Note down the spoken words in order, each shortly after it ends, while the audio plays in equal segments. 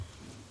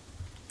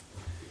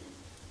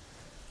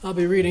I'll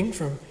be reading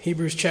from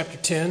Hebrews chapter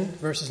 10,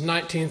 verses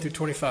 19 through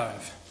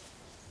 25.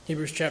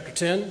 Hebrews chapter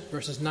 10,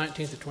 verses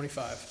 19 through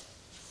 25.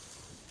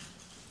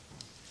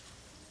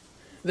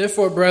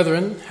 Therefore,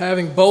 brethren,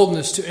 having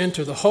boldness to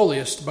enter the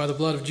holiest by the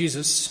blood of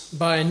Jesus,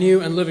 by a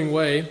new and living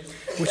way,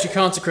 which he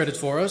consecrated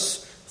for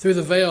us, through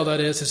the veil that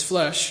is his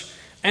flesh,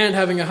 and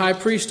having a high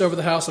priest over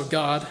the house of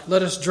God,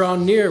 let us draw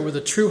near with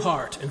a true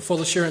heart and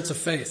full assurance of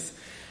faith,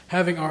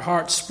 having our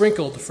hearts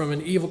sprinkled from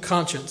an evil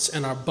conscience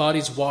and our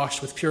bodies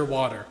washed with pure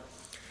water.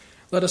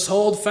 Let us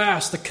hold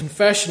fast the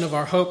confession of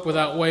our hope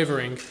without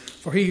wavering,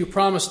 for he who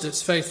promised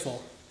is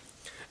faithful.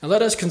 And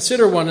let us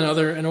consider one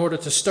another in order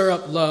to stir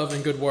up love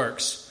and good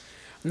works,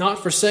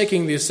 not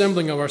forsaking the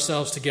assembling of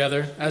ourselves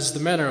together, as is the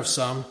manner of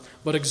some,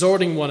 but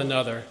exhorting one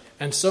another,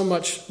 and so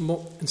much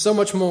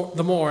more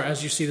the more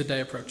as you see the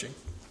day approaching.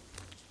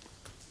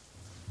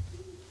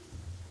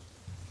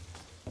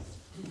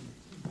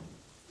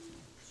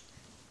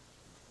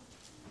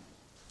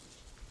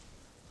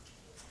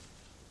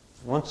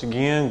 Once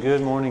again, good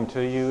morning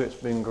to you. It's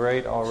been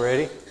great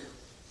already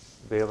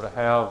to be able to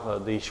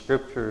have these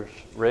scriptures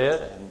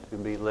read and to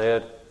be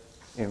led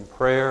in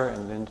prayer,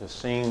 and then to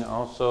sing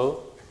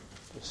also,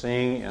 to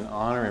sing in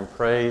honor and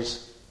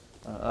praise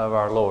of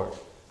our Lord.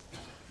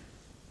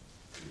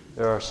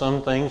 There are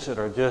some things that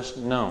are just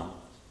known.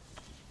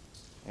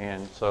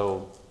 And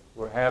so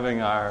we're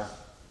having our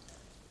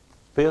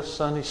 5th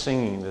Sunday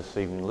singing this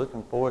evening.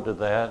 Looking forward to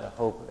that. I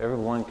hope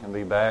everyone can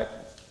be back,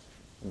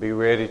 be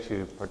ready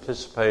to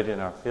participate in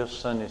our 5th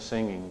Sunday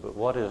singing. But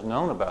what is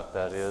known about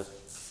that is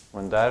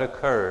when that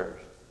occurs,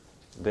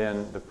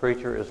 then the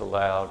preacher is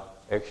allowed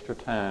extra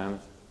time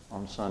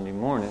on Sunday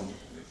morning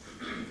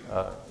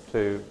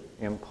to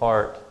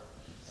impart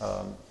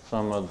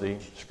some of the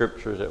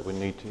scriptures that we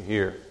need to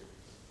hear.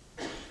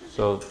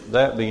 So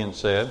that being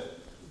said,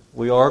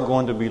 we are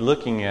going to be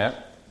looking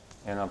at,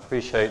 and I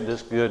appreciate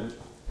this good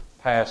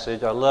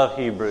passage. I love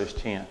Hebrews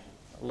 10.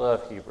 I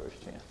love Hebrews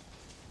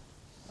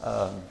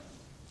 10.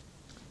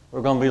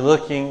 We're going to be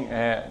looking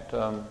at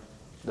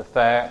the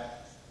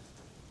fact,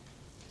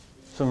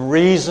 some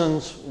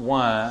reasons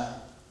why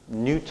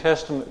New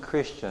Testament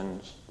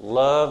Christians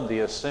love the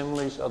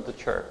assemblies of the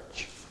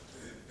church.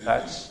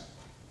 That's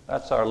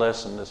our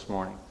lesson this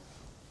morning.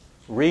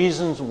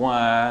 Reasons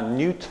why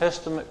New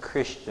Testament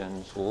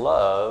Christians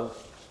love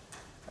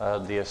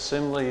the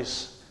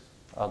assemblies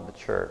of the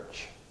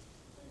church.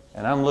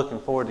 And I'm looking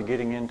forward to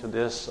getting into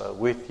this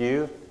with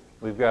you.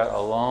 We've got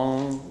a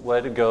long way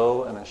to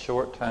go and a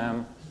short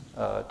time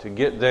to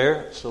get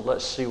there, so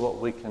let's see what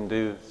we can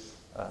do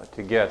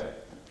together.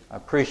 I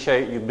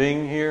appreciate you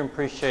being here, and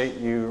appreciate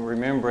you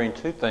remembering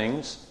two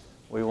things.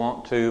 We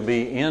want to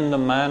be in the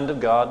mind of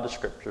God, the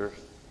Scriptures,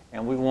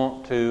 and we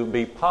want to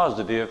be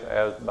positive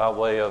by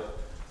way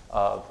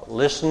of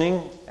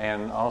listening,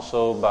 and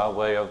also by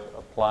way of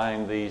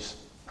applying these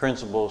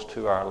principles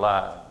to our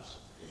lives.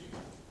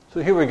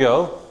 So here we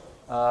go.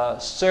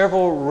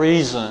 Several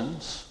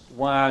reasons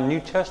why New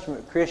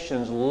Testament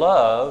Christians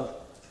love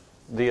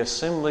the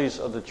assemblies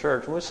of the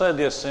church. When we say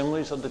the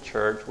assemblies of the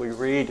church, we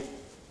read,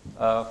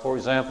 for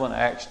example, in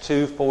Acts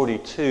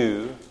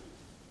 2:42,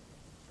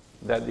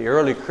 that the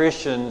early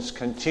Christians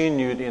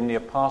continued in the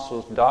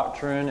apostles'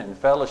 doctrine and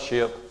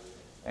fellowship,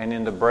 and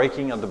in the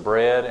breaking of the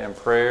bread and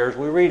prayers.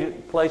 We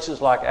read places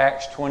like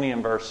Acts 20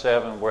 and verse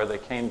 7, where they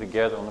came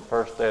together on the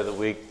first day of the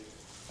week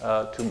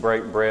to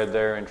break bread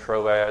there in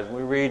Troas.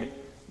 We read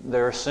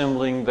they're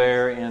assembling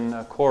there in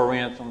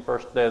Corinth on the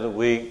first day of the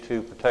week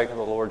to partake of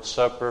the Lord's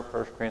Supper,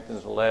 1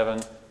 Corinthians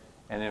 11,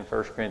 and in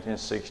 1 Corinthians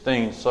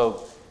 16.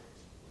 So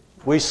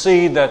we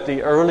see that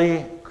the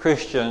early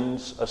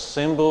Christians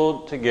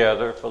assembled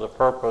together for the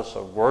purpose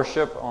of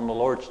worship on the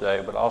Lord's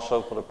Day, but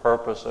also for the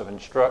purpose of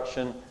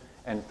instruction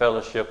and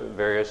fellowship at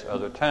various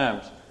other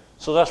times.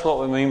 So that's what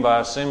we mean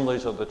by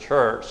assemblies of the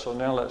church. So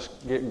now let's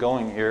get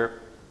going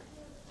here.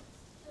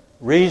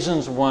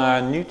 Reasons why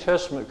New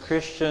Testament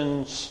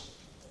Christians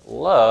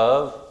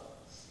love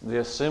the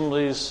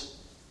assemblies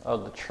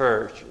of the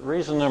church.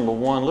 Reason number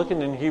one,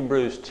 looking in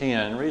Hebrews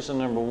 10, reason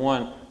number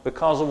one,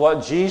 because of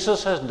what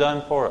Jesus has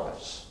done for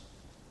us.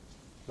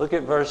 Look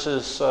at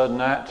verses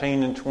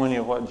 19 and 20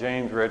 of what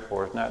James read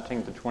for us,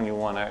 19 to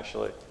 21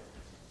 actually.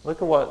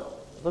 Look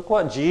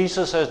what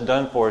Jesus has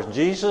done for us.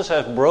 Jesus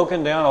has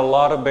broken down a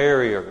lot of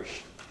barriers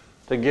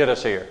to get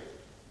us here.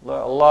 A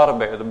lot of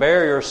barriers. The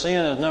barrier of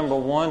sin is number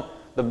one.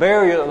 The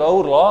barrier of the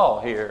old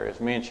law here is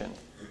mentioned.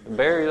 The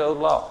barrier of the old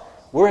law.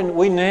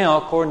 We now,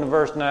 according to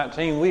verse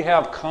 19, we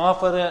have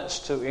confidence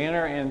to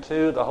enter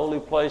into the holy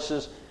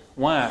places.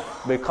 Why?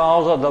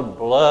 Because of the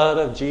blood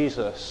of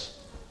Jesus.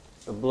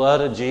 The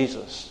blood of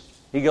Jesus.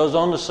 He goes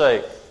on to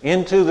say,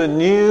 into the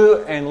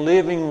new and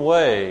living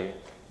way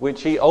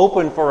which He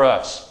opened for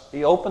us.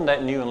 He opened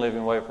that new and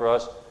living way for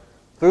us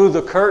through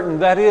the curtain,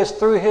 that is,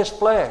 through His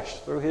flesh,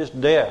 through His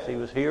death. He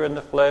was here in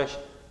the flesh.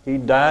 He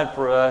died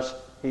for us.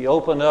 He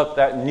opened up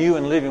that new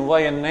and living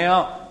way, and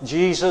now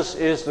Jesus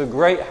is the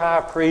great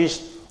high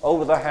priest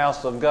over the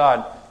house of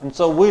God. And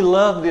so we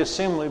love the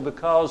assembly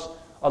because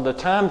of the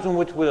times in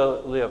which we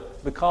live,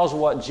 because of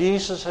what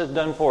Jesus has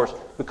done for us,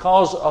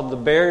 because of the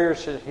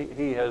barriers that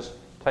He has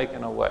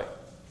taken away.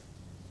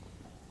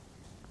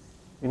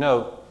 You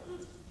know,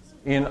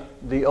 in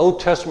the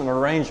Old Testament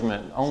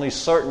arrangement, only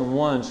certain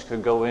ones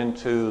could go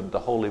into the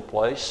holy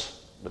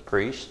place, the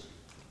priest.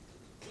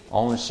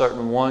 Only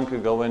certain one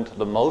could go into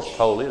the most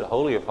holy, the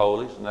Holy of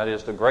Holies, and that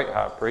is the great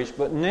high priest.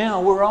 But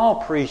now we're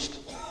all priests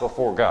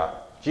before God.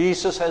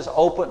 Jesus has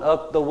opened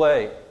up the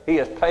way. He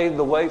has paved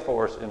the way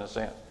for us, in a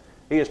sense.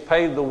 He has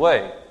paved the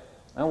way.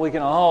 And we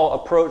can all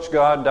approach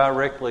God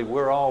directly.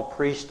 We're all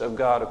priests of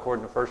God,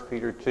 according to 1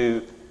 Peter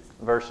 2,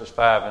 verses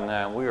 5 and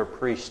 9. We are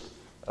priests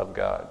of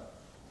God.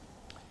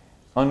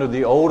 Under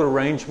the old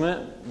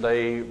arrangement,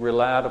 they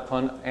relied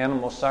upon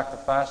animal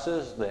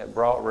sacrifices that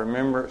brought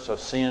remembrance of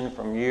sin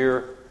from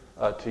year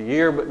to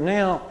year. But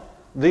now,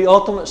 the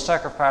ultimate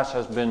sacrifice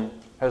has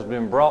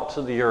been brought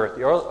to the earth.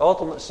 The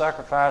ultimate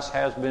sacrifice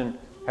has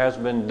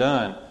been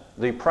done.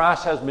 The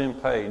price has been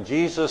paid.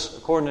 Jesus,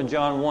 according to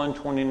John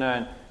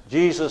 1:29,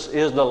 Jesus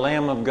is the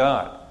Lamb of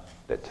God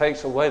that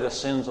takes away the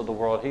sins of the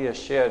world. He has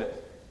shed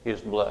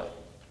His blood.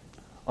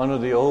 Under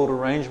the old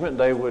arrangement,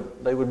 they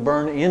would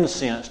burn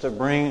incense to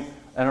bring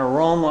an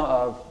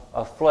aroma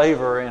of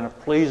flavor and a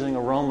pleasing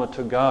aroma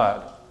to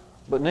God.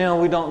 But now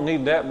we don't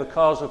need that,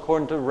 because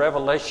according to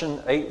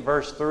Revelation 8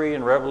 verse 3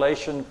 and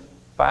Revelation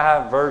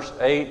 5 verse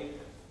 8,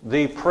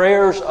 the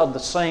prayers of the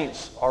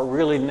saints are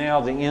really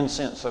now the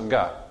incense of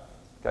God.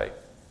 Okay.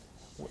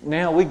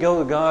 Now we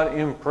go to God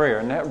in prayer,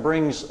 and that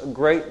brings a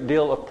great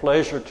deal of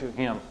pleasure to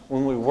Him.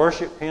 When we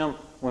worship Him,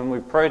 when we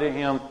pray to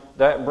Him,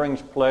 that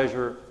brings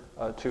pleasure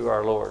to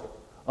our Lord.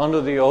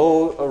 Under the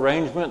old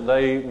arrangement,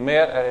 they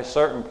met at a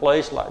certain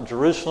place like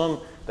Jerusalem.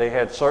 They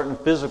had certain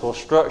physical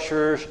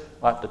structures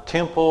like the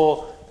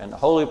temple and the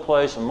holy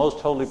place and most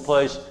holy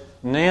place.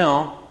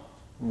 Now,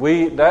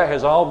 that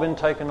has all been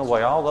taken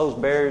away. All those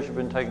barriers have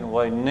been taken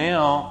away.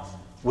 Now,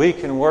 we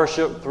can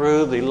worship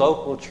through the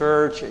local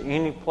church at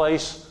any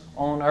place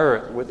on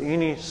earth with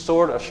any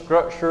sort of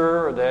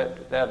structure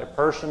that a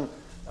person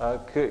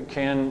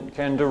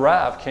can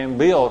derive, can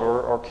build,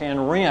 or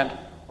can rent,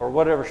 or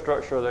whatever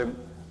structure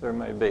there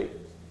may be.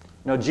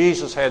 Now,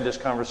 Jesus had this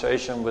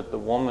conversation with the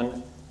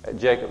woman at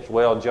Jacob's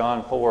well,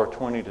 John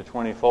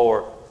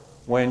 4:20-24,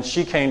 when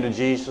she came to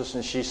Jesus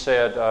and she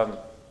said,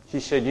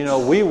 you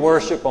know, we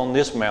worship on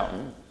this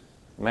mountain,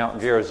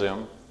 Mount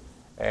Gerizim,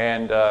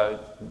 and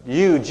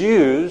you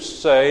Jews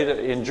say that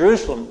in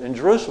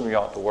Jerusalem you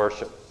ought to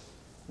worship.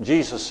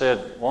 Jesus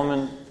said,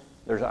 woman,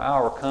 there's an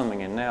hour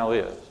coming, and now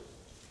is,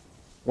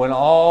 when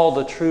all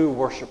the true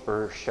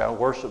worshipers shall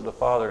worship the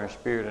Father in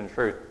spirit and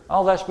truth.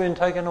 All that's been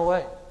taken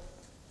away.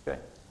 Okay.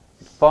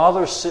 What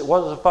does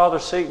the Father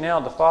seek now?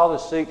 The Father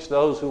seeks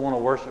those who want to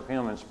worship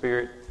Him in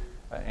spirit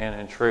and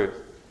in truth.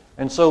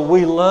 And so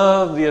we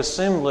love the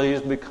assemblies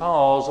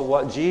because of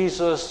what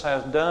Jesus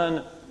has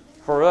done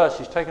for us.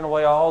 He's taken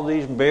away all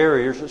these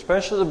barriers,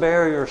 especially the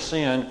barrier of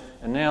sin,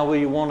 and now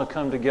we want to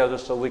come together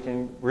so we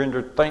can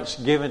render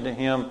thanksgiving to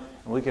Him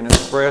and we can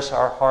express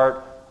our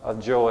heart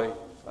of joy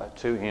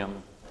to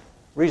Him.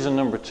 Reason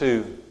number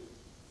 2,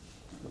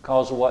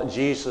 because of what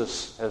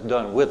Jesus has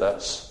done with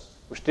us.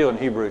 We're still in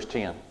Hebrews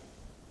 10.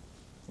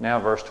 Now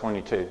verse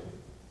 22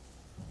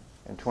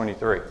 and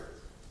 23.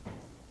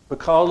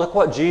 Because look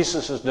what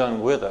Jesus has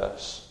done with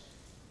us.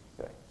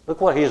 Okay.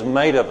 Look what He has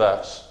made of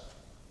us.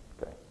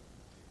 Okay.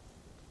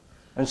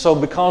 And so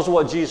because of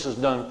what Jesus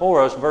has done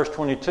for us, verse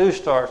 22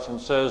 starts and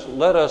says,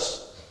 Let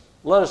us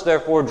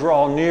therefore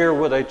draw near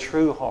with a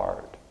true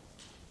heart,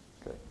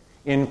 okay,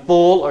 in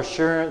full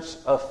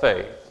assurance of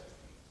faith,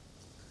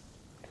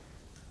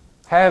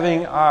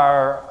 having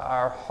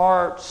our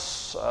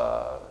hearts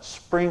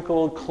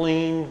sprinkled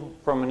clean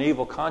from an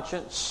evil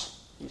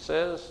conscience, he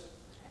says,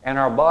 and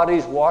our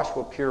bodies washed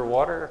with pure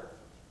water.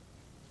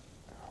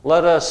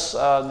 Let us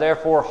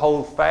therefore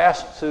hold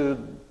fast to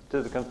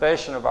the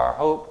confession of our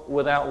hope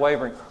without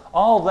wavering.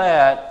 All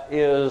that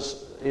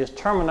is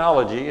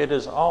terminology. It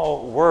is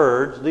all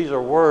words. These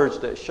are words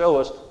that show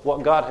us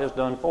what God has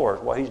done for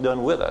us, what He's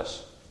done with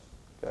us.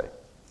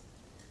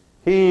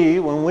 Okay.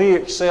 When we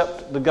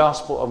accept the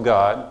gospel of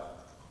God,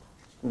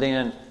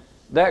 then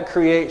that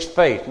creates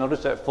faith.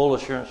 Notice that full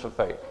assurance of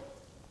faith.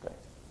 Okay.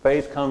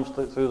 Faith comes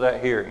through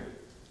that hearing.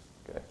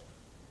 Okay.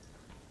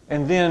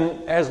 And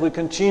then as we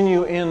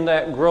continue in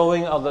that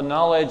growing of the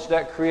knowledge,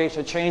 that creates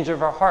a change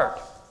of our heart.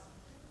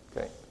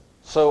 Okay.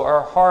 So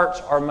our hearts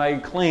are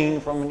made clean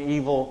from an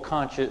evil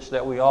conscience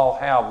that we all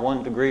have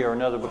one degree or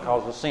another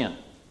because of sin.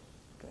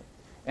 Okay.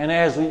 And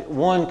as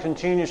one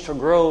continues to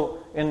grow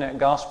in that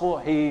gospel,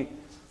 he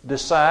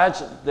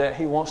decides that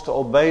he wants to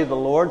obey the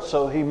Lord,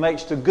 so he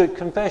makes the good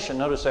confession.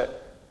 Notice that.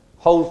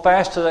 Hold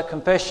fast to that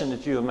confession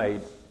that you have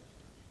made.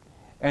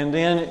 And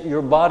then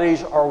your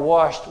bodies are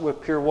washed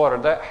with pure water.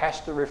 That has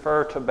to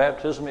refer to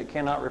baptism. It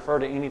cannot refer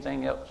to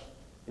anything else.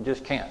 It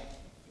just can't.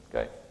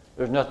 Okay?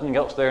 There's nothing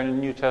else there in the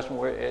New Testament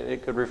where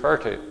it could refer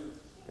to.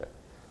 Okay?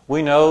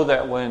 We know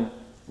that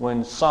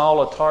when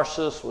Saul of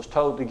Tarsus was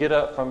told to get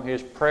up from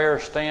his prayer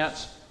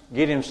stance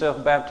get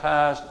himself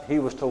baptized, he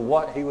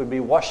would be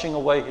washing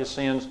away his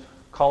sins,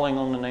 calling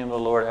on the name of the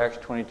Lord, Acts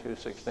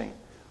 22:16.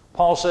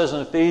 Paul says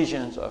in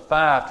Ephesians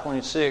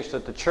 5:26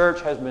 that the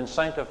church has been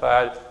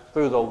sanctified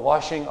through the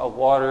washing of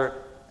water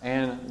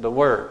and the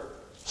Word.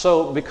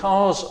 So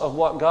because of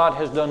what God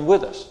has done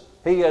with us,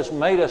 He has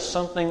made us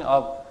something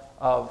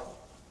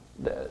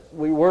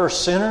we were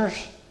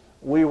sinners,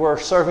 we were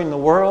serving the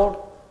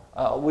world,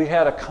 we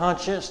had a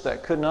conscience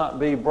that could not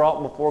be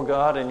brought before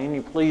God in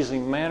any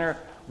pleasing manner,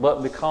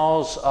 but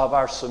because of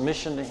our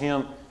submission to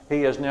Him,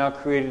 He has now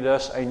created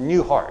us a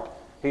new heart.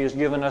 He has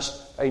given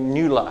us a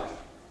new life.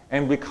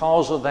 And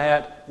because of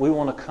that, we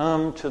want to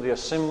come to the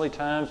assembly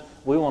times.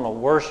 We want to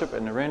worship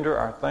and render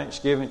our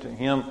thanksgiving to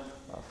Him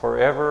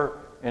forever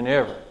and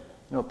ever.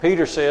 You know,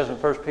 Peter says in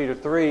 1 Peter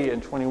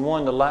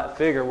 3:21, the light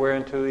figure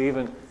whereunto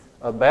even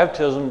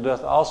baptism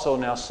doth also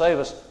now save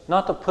us,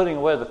 not the putting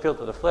away the filth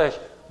of the flesh,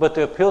 but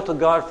the appeal to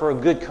God for a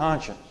good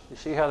conscience. You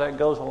see how that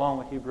goes along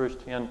with Hebrews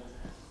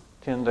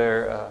 10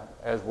 there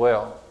as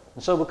well.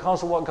 And so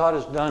because of what God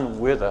has done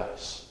with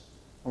us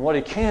and what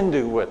He can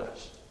do with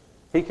us,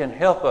 He can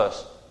help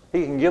us.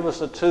 He can give us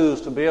the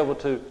tools to be able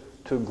to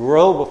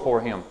grow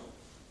before Him.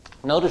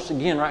 Notice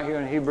again right here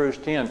in Hebrews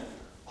 10,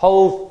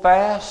 hold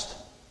fast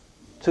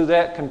to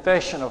that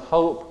confession of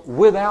hope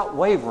without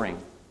wavering.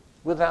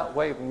 Without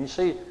wavering. You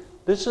see,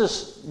 this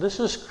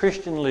is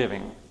Christian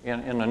living in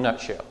a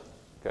nutshell.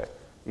 Okay,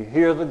 you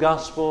hear the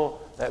gospel,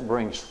 that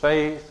brings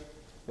faith,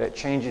 that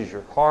changes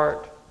your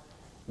heart,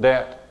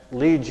 that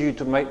leads you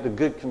to make the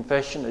good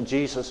confession that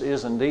Jesus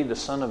is indeed the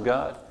Son of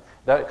God.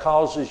 That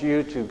causes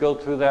you to go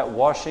through that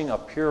washing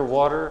of pure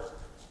water,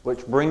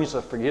 which brings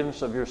the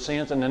forgiveness of your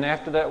sins. And then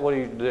after that, what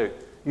do?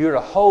 You're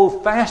to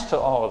hold fast to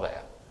all of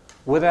that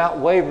without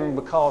wavering,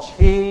 because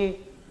He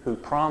who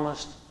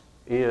promised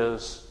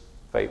is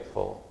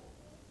faithful.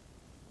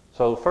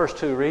 So the first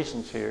two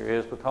reasons here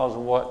is because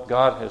of what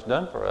God has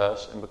done for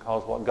us and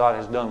because of what God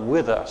has done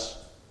with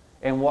us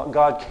and what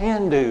God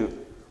can do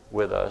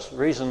with us.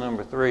 Reason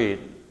number 3,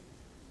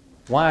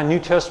 why New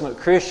Testament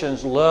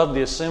Christians love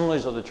the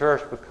assemblies of the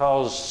church: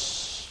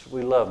 because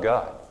we love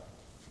God.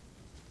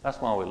 That's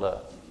why we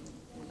love.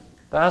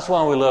 That's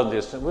why we love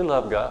this. We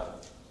love God.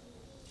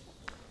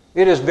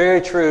 It is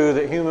very true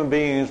that human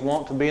beings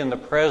want to be in the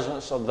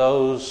presence of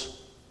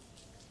those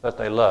that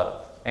they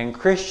love. And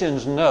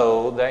Christians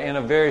know that in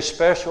a very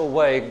special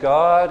way,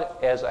 God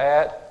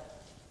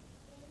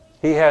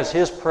He has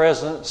His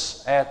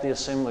presence at the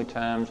assembly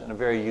times in a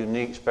very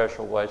unique,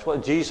 special way. It's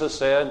what Jesus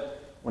said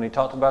when He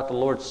talked about the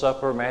Lord's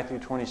Supper, Matthew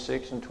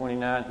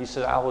 26:29. He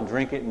said, I will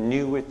drink it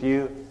new with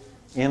you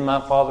in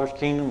my Father's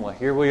kingdom. Well,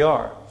 here we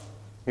are.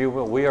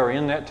 We are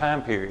in that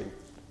time period.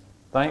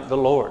 Thank the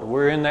Lord.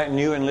 We're in that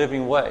new and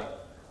living way.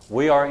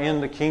 We are in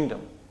the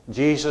kingdom.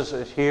 Jesus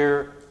is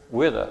here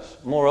with us.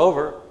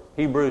 Moreover,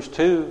 Hebrews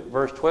 2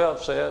 verse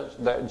 12 says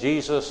that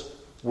Jesus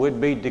would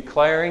be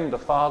declaring the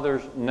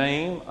Father's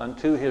name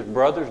unto His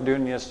brothers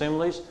during the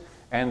assemblies,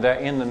 and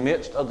that in the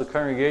midst of the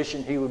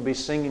congregation He would be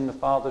singing the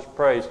Father's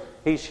praise.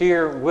 He's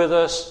here with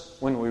us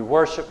when we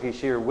worship. He's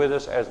here with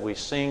us as we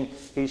sing.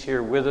 He's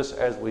here with us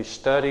as we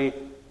study,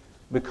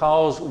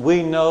 because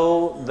we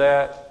know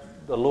that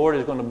the Lord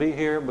is going to be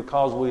here,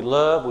 because we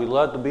love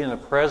to be in the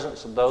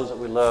presence of those that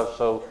we love.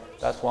 So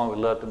that's why we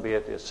love to be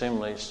at the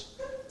assemblies,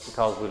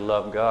 because we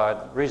love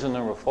God. Reason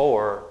number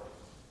 4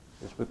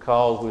 is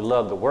because we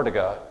love the Word of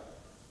God.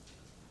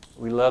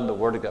 We love the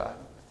Word of God.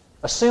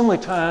 Assembly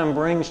time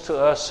brings to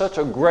us such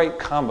a great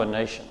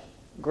combination.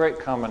 Great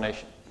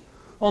combination.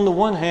 On the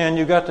one hand,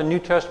 you've got the New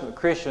Testament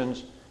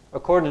Christians.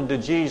 According to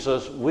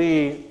Jesus,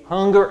 we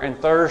hunger and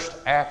thirst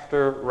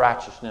after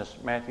righteousness.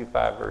 Matthew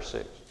 5 verse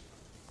 6.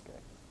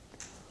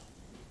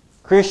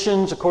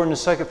 Christians, according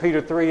to 2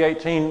 Peter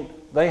 3:18,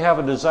 they have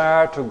a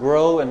desire to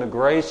grow in the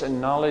grace and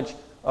knowledge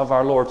of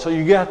our Lord. So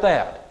you got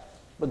that.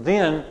 But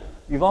then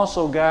you've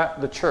also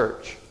got the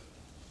church.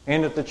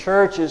 And if the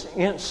church is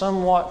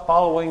somewhat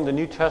following the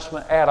New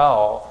Testament at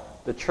all,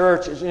 the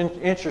church is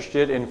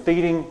interested in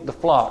feeding the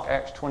flock,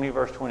 Acts 20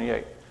 verse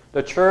 28.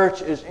 The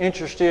church is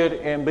interested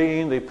in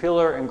being the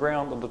pillar and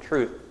ground of the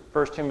truth,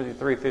 1 Timothy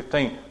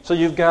 3:15. So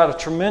you've got a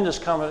tremendous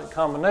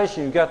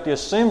combination. You've got the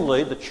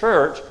assembly, the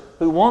church,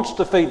 who wants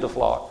to feed the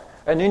flock.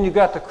 And then you've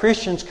got the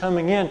Christians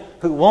coming in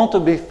who want to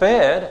be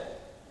fed,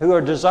 who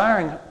are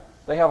desiring,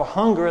 they have a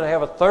hunger, they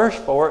have a thirst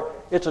for it.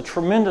 It's a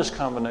tremendous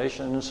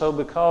combination. And so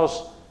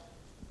because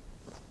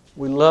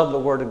we love the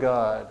Word of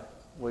God,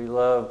 we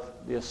love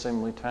the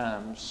assembly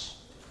times.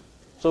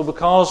 So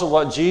because of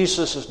what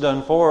Jesus has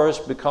done for us,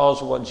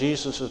 because of what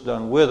Jesus has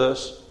done with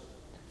us,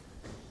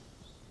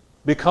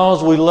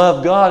 because we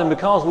love God and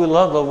because we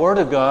love the Word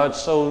of God,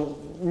 so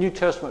New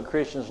Testament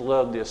Christians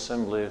love the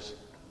assemblies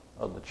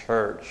of the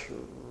church.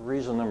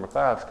 Reason number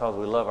 5 is because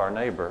we love our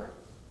neighbor.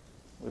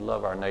 We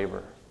love our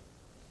neighbor.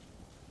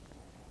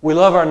 We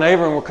love our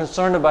neighbor and we're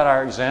concerned about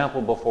our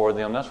example before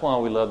them. That's why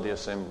we love the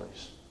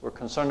assemblies. We're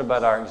concerned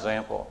about our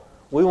example.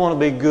 We want to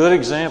be good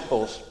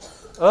examples.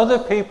 Other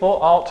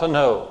people ought to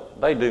know.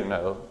 They do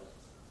know.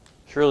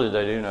 Surely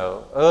they do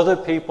know. Other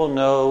people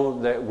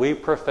know that we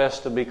profess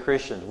to be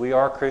Christians. We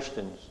are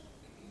Christians.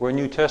 We're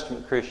New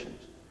Testament Christians.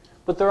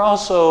 But they're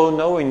also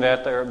knowing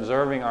that they're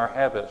observing our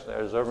habits.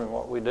 They're observing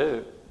what we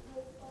do.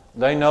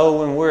 They know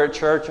when we're at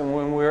church and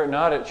when we're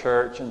not at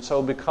church. And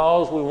so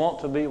because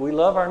we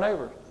love our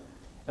neighbors.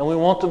 And we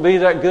want to be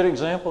that good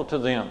example to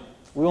them.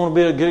 We want to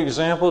be a good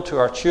example to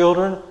our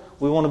children.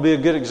 We want to be a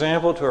good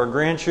example to our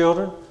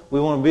grandchildren. We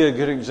want to be a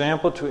good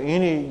example to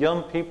any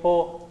young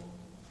people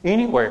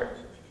anywhere.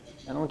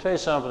 And I'm going to tell you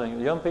something.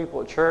 Young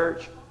people at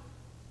church,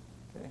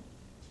 okay,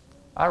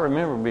 I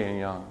remember being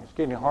young. It's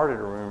getting harder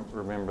to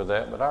remember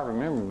that, but I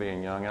remember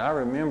being young. And I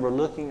remember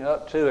looking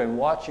up to and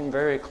watching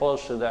very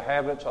closely the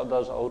habits of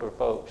those older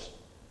folks.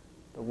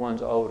 The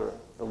ones older.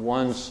 The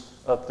ones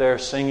up there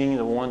singing,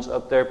 the ones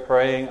up there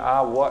praying.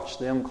 I watched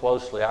them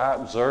closely. I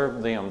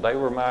observed them. They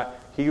were my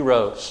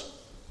heroes.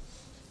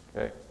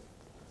 Okay.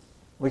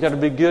 We got to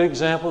be good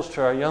examples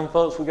to our young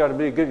folks. We got to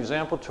be a good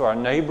example to our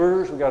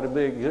neighbors. We got to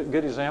be a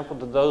good example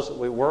to those that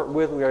we work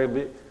with.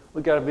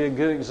 We got to be a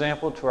good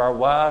example to our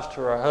wives,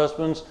 to our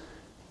husbands,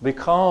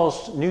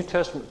 because New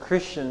Testament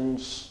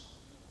Christians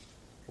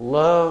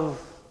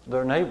love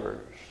their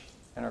neighbors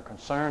and are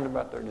concerned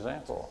about their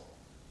example.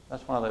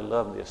 That's why they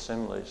love the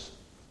assemblies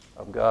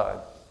of God.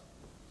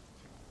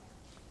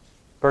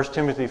 1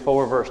 Timothy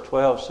 4 verse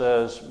 12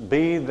 says,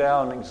 "Be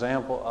thou an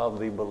example of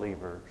the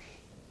believers."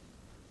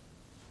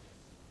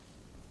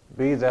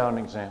 Be thou an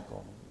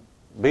example.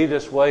 Be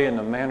this way in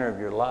the manner of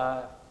your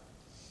life,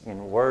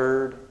 in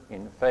word,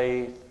 in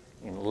faith,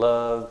 in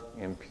love,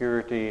 in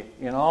purity,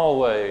 in all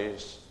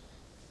ways.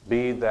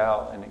 Be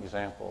thou an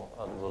example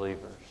of the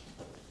believers.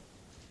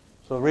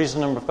 So reason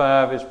number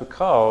 5 is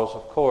because,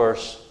 of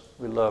course,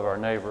 we love our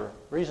neighbor.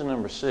 Reason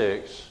number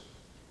 6,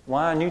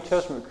 why New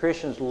Testament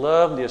Christians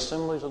love the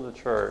assemblies of the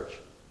church.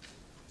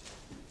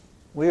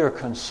 We are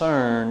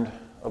concerned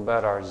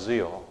about our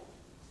zeal.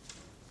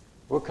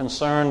 We're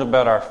concerned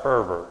about our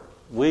fervor.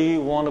 We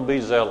want to be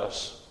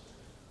zealous.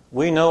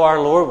 We know our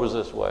Lord was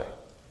this way.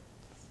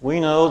 We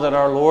know that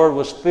our Lord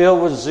was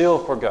filled with zeal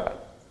for God.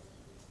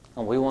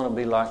 And we want to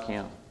be like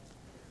Him.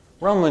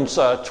 Romans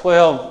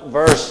 12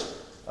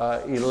 verse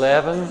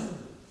 11.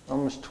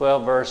 Romans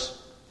 12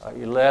 verse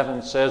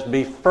 11 says,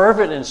 "Be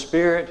fervent in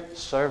spirit,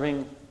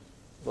 serving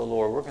the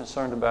Lord." We're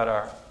concerned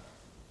about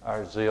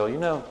our zeal. You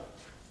know,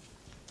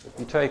 if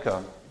you take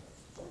a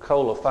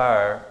coal of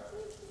fire,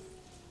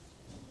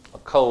 a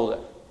coal that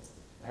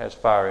has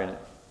fire in it,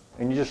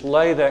 and you just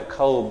lay that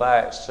coal by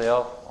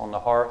itself on the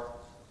hearth,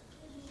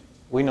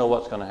 we know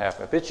what's going to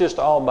happen. If it's just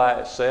all by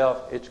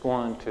itself, it's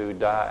going to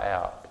die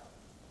out.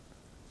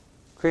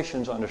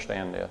 Christians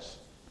understand this.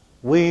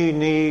 We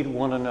need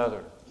one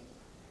another.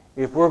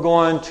 If we're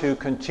going to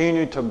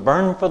continue to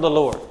burn for the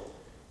Lord,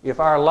 if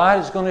our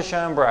light is going to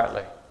shine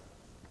brightly,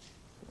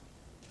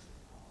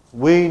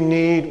 we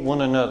need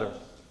one another.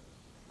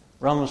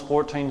 Romans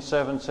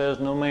 14:7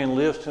 says, "No man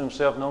lives to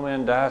himself, no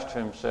man dies to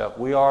himself."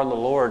 We are the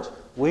Lord's.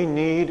 We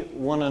need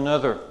one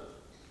another.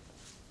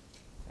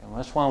 And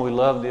that's why we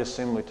love the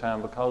assembly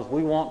time, because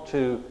we want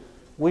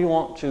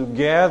to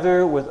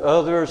gather with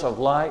others of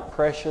like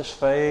precious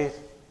faith,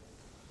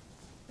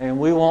 and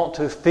we want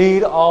to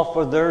feed off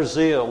of their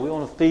zeal. We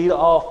want to feed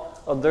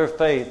off of their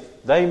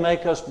faith. They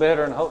make us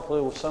better, and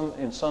hopefully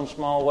in some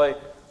small way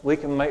we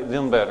can make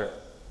them better.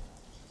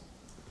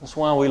 That's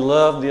why we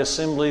love the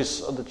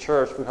assemblies of the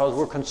church, because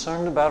we're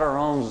concerned about our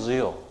own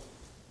zeal.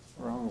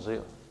 Our own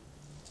zeal.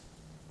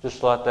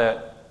 Just like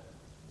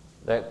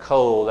that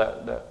coal,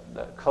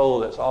 that coal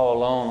that's all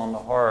alone on the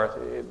hearth,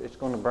 it's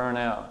going to burn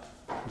out.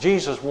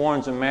 Jesus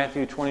warns in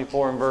Matthew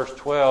 24 and verse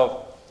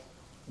 12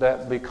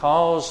 that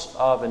because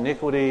of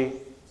iniquity,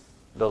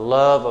 the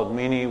love of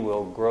many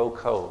will grow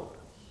cold.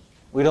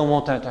 We don't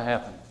want that to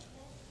happen.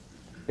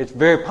 It's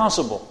very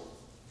possible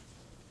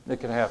it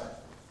could happen.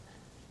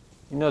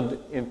 You know,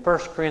 in 1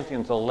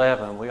 Corinthians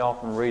 11, we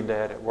often read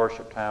that at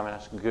worship time, and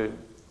that's a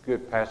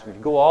good passage. You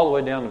go all the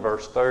way down to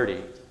verse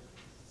 30.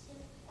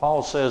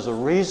 Paul says the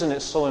reason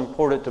it's so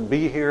important to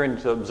be here and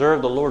to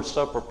observe the Lord's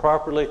Supper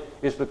properly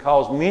is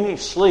because many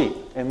sleep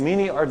and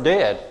many are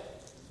dead.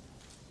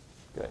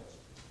 Okay.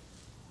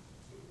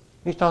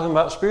 He's talking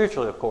about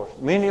spiritually, of course.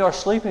 Many are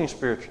sleeping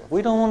spiritually.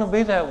 We don't want to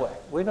be that way.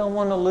 We don't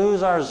want to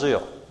lose our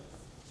zeal.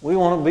 We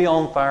want to be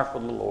on fire for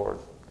the Lord.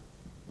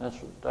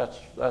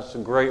 That's a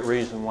great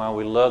reason why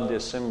we love the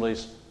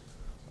assemblies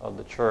of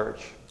the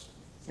church.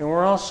 And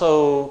we're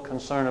also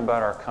concerned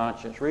about our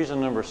conscience. Reason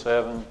number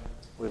 7,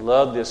 we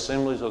love the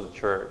assemblies of the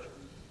church.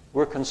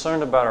 We're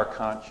concerned about our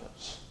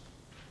conscience.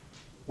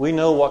 We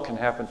know what can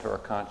happen to our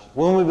conscience.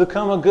 When we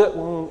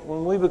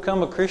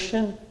become a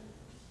Christian,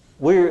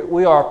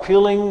 we are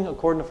appealing,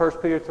 according to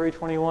 1 Peter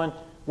 3:21,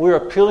 we're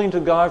appealing to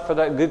God for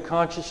that good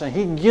conscience, and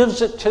He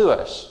gives it to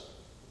us.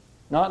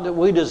 Not that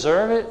we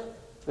deserve it,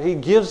 but He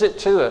gives it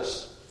to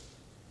us.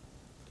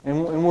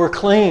 And we're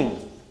clean.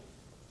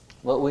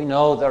 But we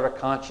know that our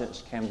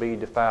conscience can be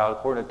defiled.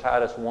 According to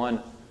Titus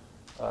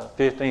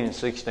 1:15 and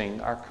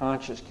 16, our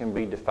conscience can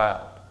be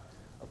defiled.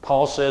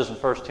 Paul says in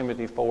 1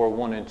 Timothy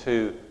 4:1 and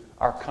 2,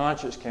 our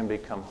conscience can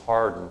become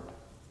hardened,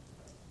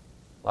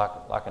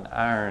 like an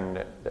iron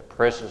that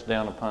presses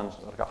down upon,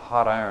 like a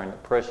hot iron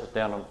that presses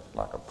down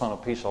like upon a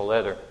piece of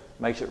leather,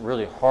 makes it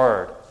really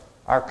hard.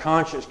 Our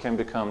conscience can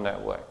become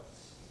that way.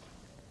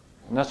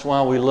 And that's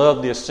why we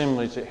love the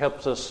assemblies. It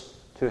helps us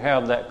to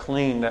have that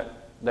clean,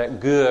 that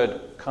good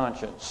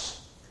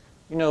conscience.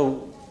 You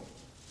know,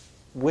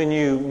 when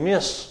you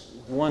miss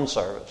one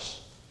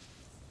service,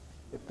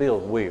 it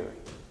feels weird.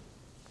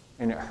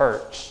 And it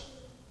hurts.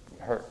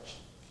 It hurts.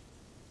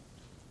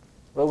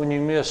 But when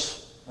you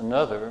miss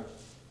another,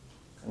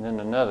 and then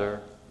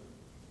another,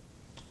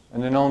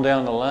 and then on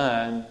down the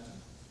line,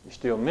 you're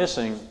still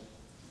missing,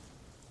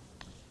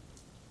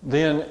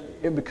 then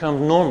it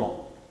becomes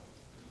normal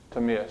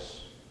to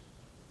miss.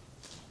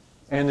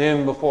 And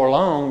then before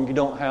long, you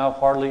don't have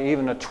hardly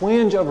even a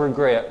twinge of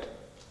regret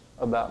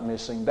about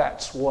missing.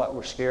 That's what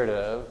we're scared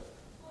of.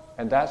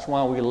 And that's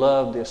why we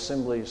love the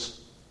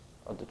assemblies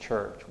of the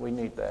church. We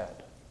need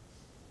that.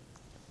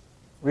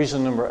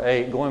 Reason number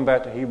 8, going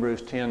back to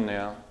Hebrews 10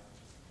 now.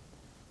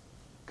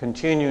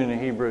 Continuing in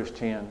Hebrews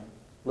 10,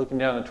 looking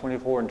down at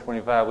 24 and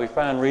 25, we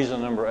find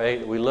reason number 8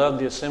 that we love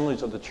the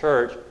assemblies of the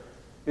church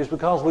is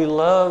because we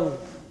love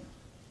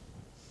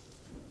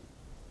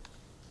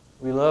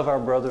our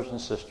brothers and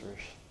sisters.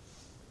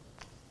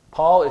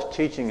 Paul is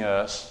teaching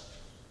us,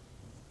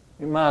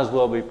 it might as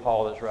well be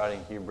Paul that's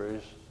writing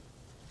Hebrews.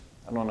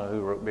 I don't know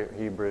who wrote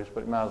Hebrews,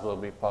 but it might as well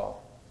be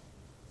Paul.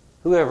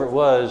 Whoever it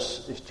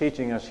was is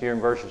teaching us here in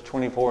verses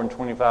 24 and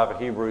 25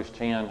 of Hebrews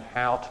 10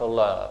 how to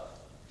love.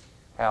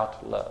 How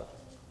to love.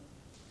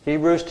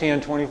 Hebrews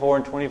 10, 24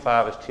 and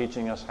 25 is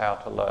teaching us how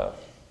to love.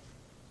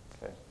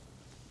 Okay.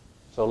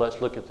 So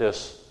let's look at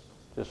this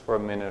just for a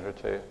minute or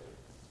two.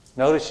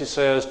 Notice he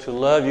says to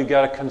love you've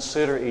got to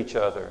consider each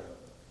other.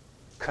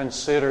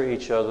 Consider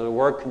each other. The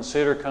word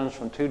consider comes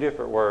from two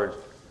different words.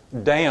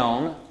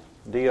 Down,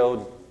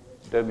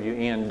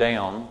 D-O-W-N,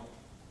 down,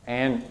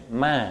 and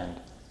mind.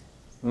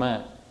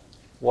 Mind.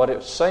 What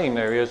it's saying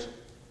there is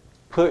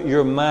put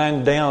your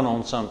mind down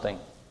on something.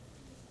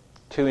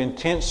 To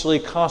intensely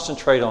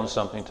concentrate on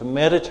something, to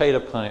meditate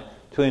upon it,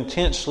 to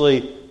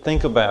intensely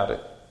think about it.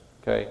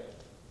 Okay?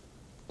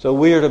 So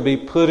we are to be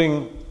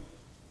putting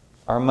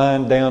our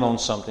mind down on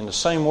something. The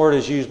same word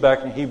is used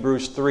back in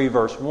Hebrews 3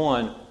 verse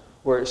 1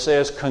 where it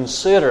says,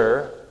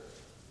 consider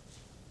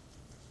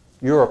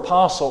your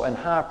apostle and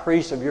high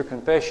priest of your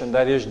confession,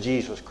 that is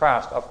Jesus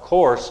Christ. Of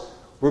course,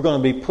 we're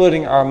going to be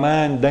putting our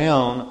mind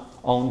down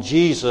on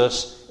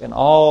Jesus and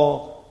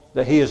all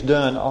that He has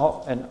done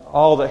and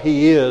all that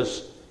He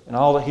is and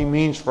all that He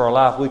means for our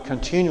life. We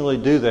continually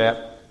do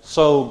that.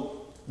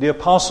 So the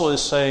apostle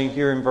is saying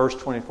here in verse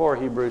 24,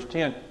 Hebrews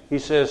 10, he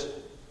says,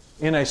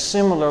 in a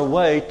similar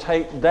way,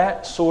 take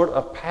that sort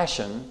of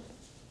passion,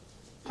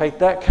 take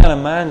that kind of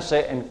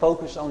mindset and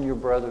focus on your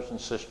brothers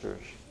and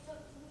sisters.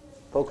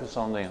 Focus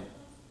on them.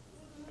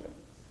 Okay.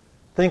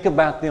 Think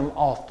about them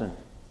often,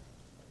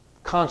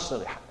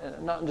 constantly.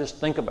 Not just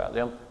think about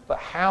them, but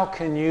how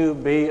can you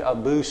be a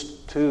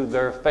boost to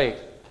their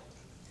faith?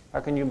 How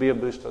can you be a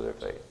boost to their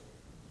faith?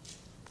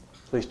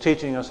 So he's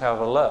teaching us how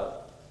to love.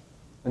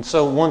 And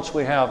so once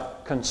we have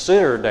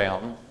consider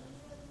down,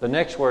 the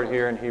next word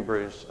here in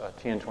Hebrews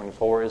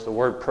 10:24 is the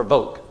word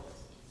provoke.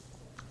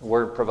 The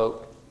word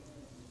provoke.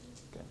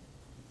 Okay.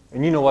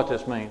 And you know what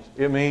this means.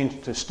 It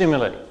means to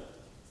stimulate,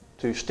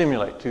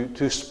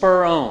 to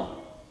spur on,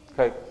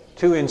 okay,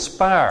 to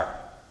inspire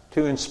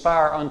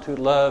unto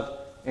love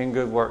and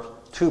good works,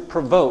 to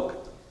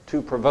provoke.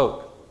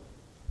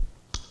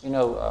 You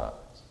know,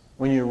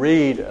 when you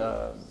read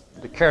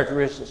the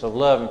characteristics of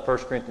love in 1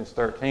 Corinthians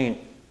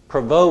 13,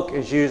 provoke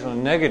is used in a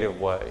negative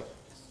way.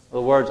 In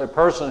other words, a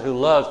person who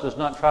loves does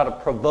not try to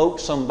provoke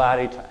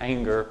somebody to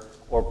anger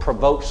or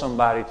provoke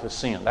somebody to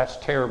sin. That's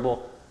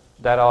terrible.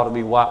 That ought to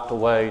be wiped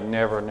away.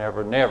 Never,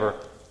 never, never.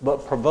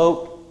 But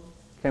provoke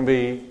can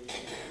be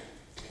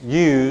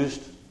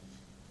used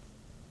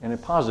in a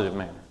positive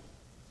manner.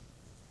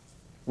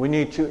 We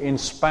need to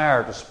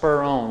inspire, to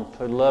spur on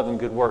to love and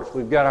good works.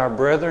 We've got our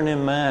brethren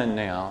in mind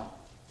now.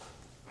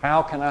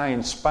 How can I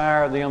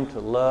inspire them to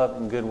love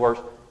and good works?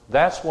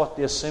 That's what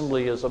the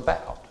assembly is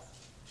about.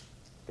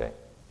 Okay.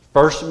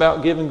 First,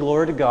 about giving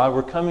glory to God.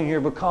 We're coming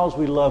here because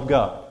we love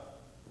God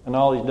and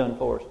all He's done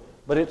for us.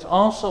 But it's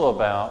also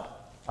about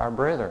our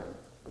brethren,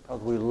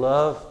 because we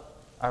love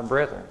our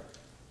brethren.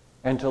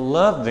 And to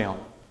love them,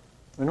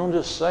 we don't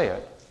just say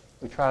it.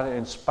 We try to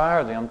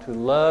inspire them to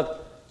love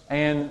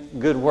and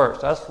good works.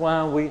 That's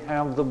why we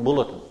have the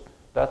bulletin.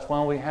 That's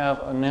why we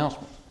have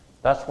announcements.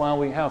 That's why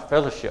we have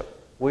fellowship.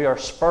 We are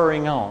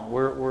spurring on.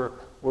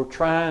 We're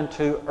trying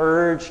to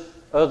urge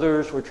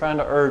others. We're trying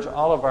to urge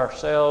all of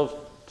ourselves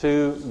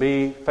to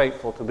be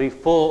faithful, to be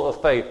full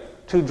of faith,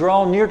 to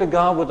draw near to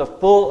God with a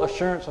full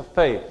assurance of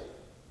faith.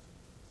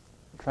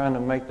 We're trying to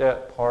make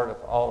that part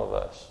of all of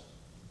us.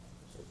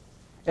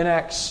 In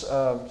Acts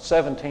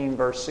 17,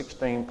 verse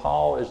 16,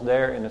 Paul is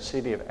there in the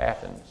city of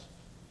Athens.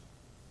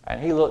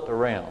 And he looked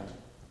around.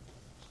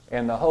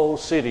 And the whole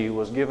city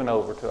was given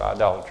over to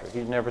idolatry.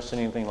 He's never seen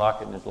anything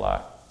like it in his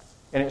life.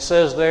 And it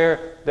says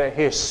there that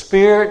his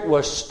spirit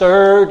was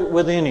stirred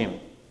within him.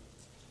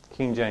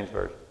 King James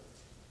Version.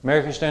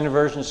 American Standard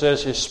Version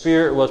says his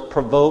spirit was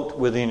provoked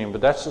within him.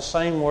 But that's the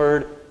same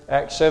word.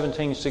 Acts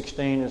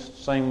 17:16 is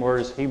the same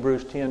word as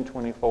Hebrews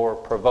 10:24,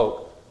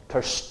 provoke.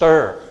 To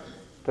stir.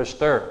 To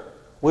stir.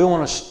 We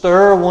want to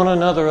stir one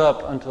another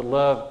up unto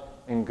love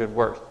and good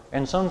works.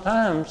 And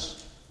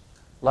sometimes,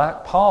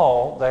 like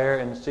Paul there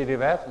in the city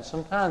of Athens,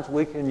 sometimes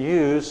we can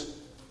use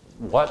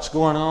what's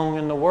going on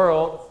in the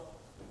world,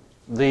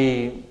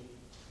 the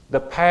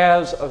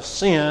paths of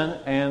sin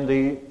and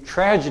the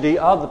tragedy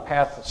of the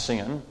path of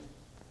sin,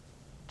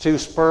 to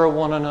spur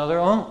one another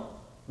on.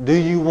 Do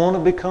you want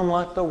to become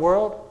like the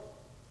world?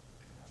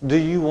 Do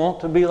you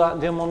want to be like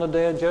them on the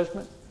day of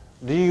judgment?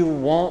 Do you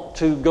want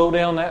to go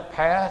down that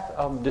path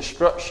of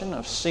destruction,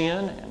 of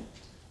sin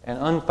and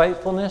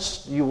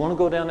unfaithfulness? Do you want to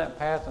go down that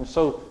path? And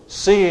so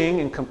seeing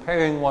and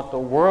comparing what the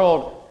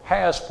world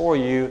has for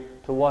you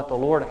to what the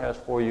Lord has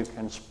for you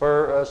can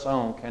spur us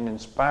on, can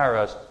inspire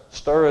us,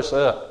 stir us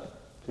up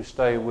to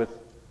stay with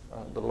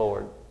the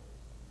Lord.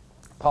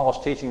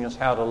 Paul's teaching us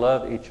how to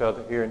love each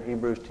other here in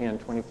Hebrews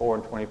 10:24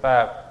 and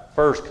 25.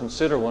 First,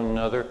 consider one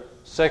another.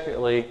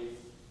 Secondly,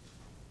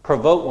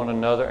 provoke one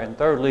another. And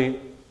thirdly,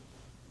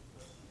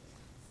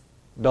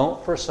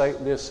 don't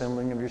forsake the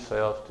assembling of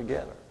yourselves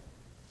together.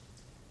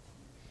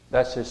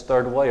 That's his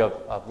third way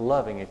of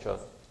loving each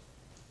other.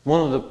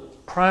 One of the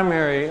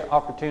primary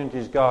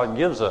opportunities God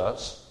gives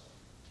us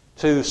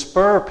to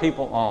spur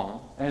people on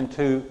and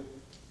to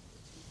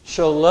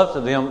show love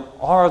to them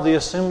are the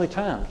assembly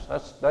times.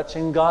 That's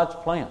in God's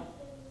plan.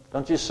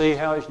 Don't you see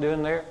how he's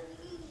doing there?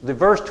 The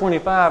verse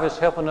 25 is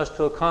helping us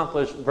to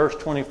accomplish verse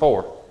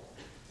 24.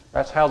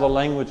 That's how the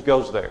language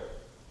goes there.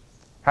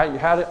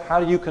 How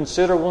do you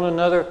consider one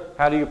another?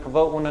 How do you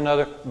provoke one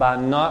another? By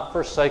not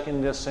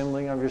forsaking the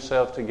assembling of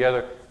yourselves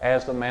together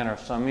as the manner of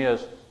some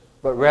is,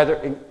 but rather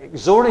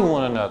exhorting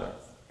one another.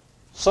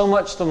 So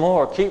much the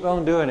more. Keep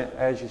on doing it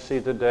as you see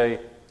the day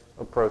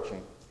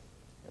approaching.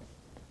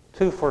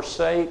 To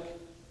forsake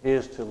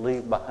is to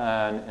leave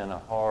behind in a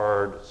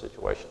hard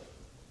situation.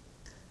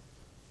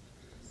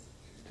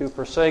 To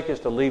forsake is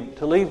to leave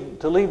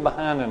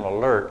behind in a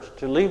lurch,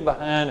 to leave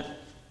behind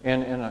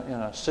in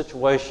a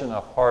situation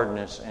of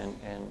hardness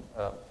and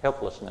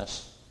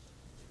helplessness.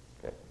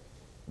 Okay.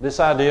 This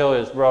ideal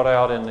is brought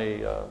out in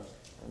the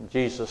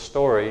Jesus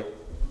story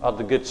of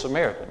the Good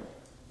Samaritan,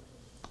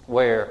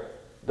 where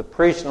the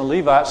priest and the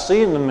Levite,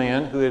 seeing the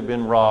men who had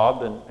been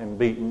robbed and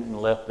beaten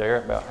and left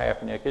there about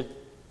half naked,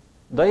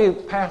 they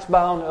passed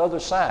by on the other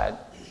side.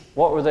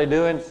 What were they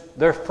doing?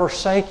 They're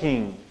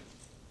forsaking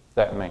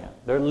that man.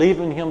 They're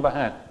leaving him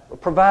behind,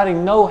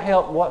 providing no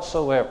help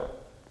whatsoever.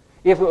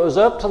 If it was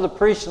up to the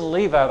priest and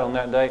Levite on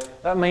that day,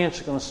 that man's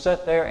going to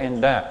sit there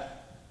and die.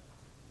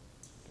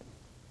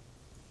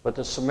 But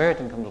the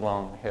Samaritan comes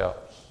along and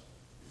helps.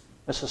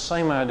 It's the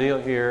same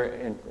idea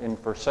here in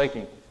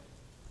forsaking.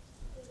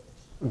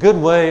 A good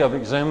way of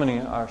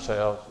examining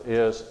ourselves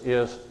is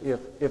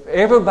if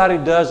everybody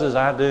does as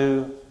I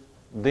do,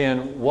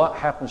 then what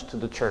happens to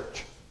the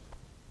church?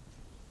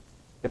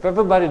 If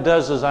everybody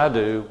does as I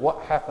do,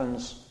 what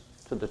happens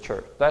to the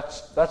church?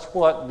 That's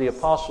what the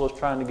apostle is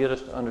trying to get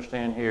us to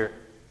understand here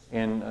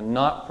in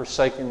not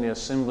forsaking the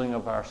assembling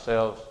of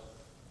ourselves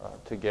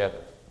together.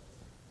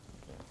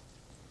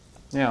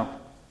 Now,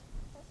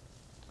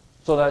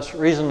 so that's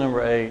reason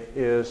number 8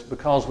 is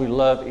because we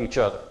love each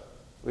other.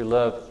 We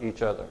love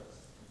each other.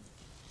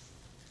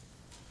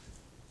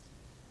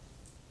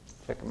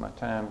 Checking my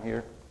time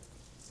here.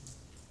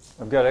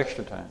 I've got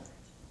extra time.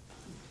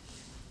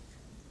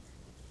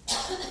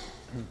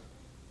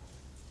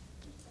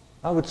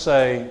 I would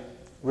say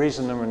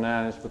reason number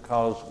 9 is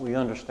because we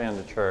understand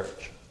the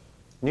church.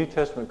 New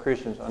Testament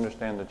Christians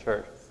understand the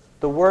church.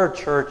 The word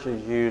church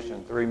is used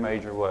in 3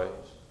 major ways.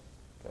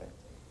 Okay.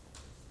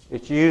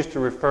 It's used to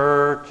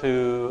refer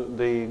to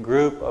the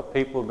group of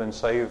people who have been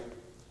saved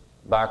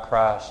by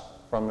Christ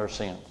from their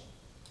sins.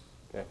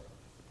 Okay.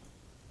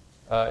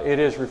 It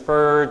is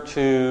referred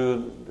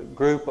to the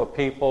group of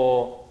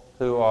people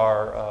who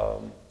are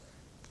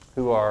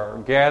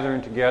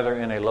gathering together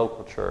in a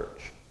local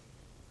church.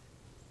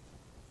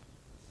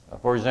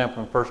 For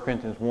example, in 1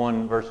 Corinthians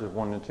 1, verses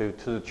 1 and 2,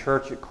 to the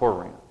church at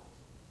Corinth.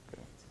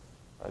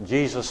 Okay.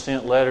 Jesus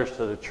sent letters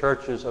to the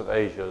churches of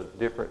Asia,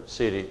 different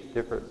cities,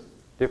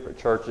 different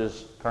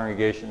churches,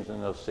 congregations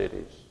in those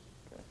cities.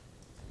 Okay.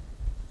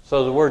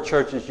 So the word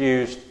church is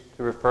used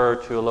to refer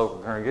to a local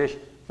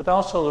congregation, but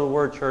also the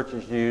word church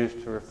is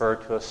used to refer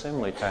to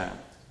assembly time.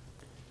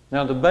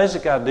 Now, the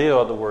basic idea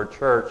of the word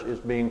church is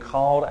being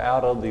called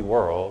out of the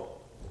world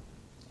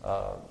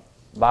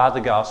by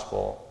the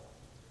gospel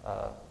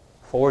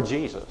for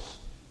Jesus.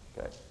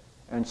 Okay.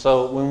 And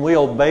so when we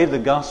obey the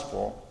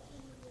gospel,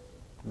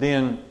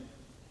 then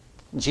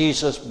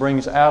Jesus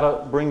brings us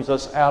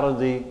out of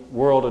the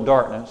world of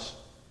darkness.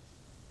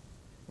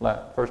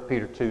 Like 1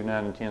 Peter 2,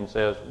 9 and 10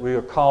 says, we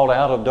are called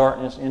out of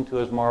darkness into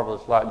His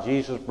marvelous light.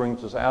 Jesus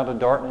brings us out of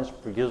darkness,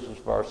 forgives us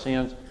of our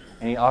sins,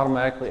 and He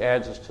automatically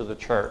adds us to the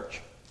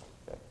church.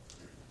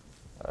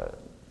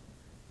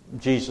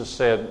 Jesus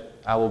said,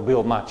 I will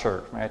build my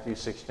church, Matthew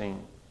 16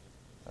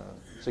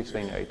 to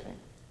 18.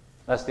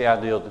 That's the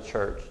idea of the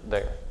church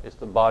there. It's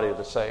the body of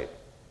the saved.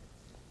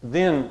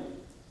 Then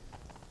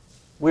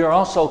we are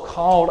also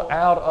called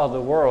out of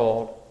the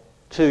world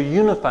to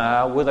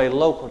unify with a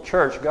local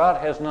church.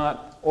 God has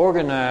not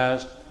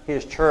organized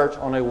His church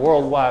on a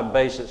worldwide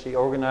basis. He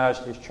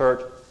organized His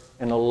church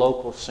in a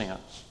local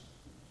sense.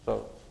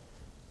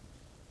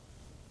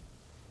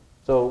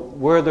 So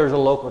where there's a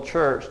local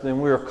church,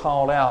 then we are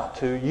called out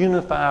to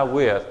unify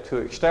with, to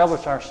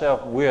establish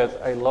ourselves with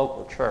a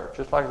local church.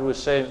 Just like we were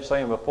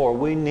saying before,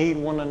 we need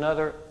one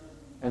another,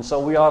 and so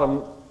we ought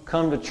to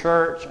come to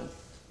church and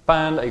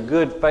find a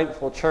good,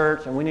 faithful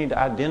church, and we need to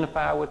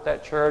identify with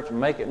that church and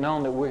make it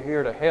known that we're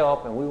here to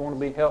help and we want to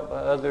be helped by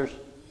others.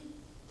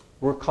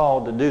 We're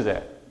called to do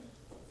that.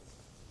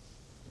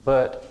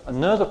 But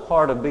another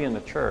part of being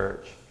the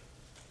church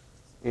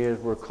is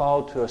we're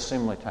called to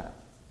assembly time.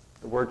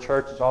 The word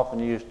church is often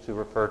used to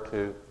refer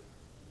to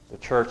the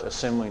church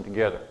assembling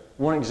together.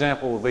 One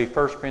example would be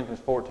 1 Corinthians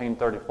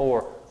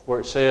 14:34,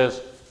 where it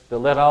says to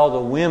let all the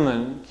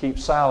women keep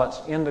silence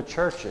in the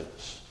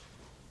churches.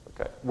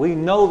 Okay. We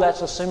know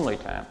that's assembly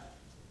time.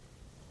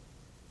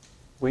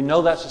 We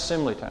know that's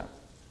assembly time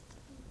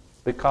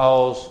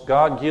because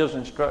God gives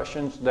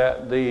instructions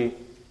that the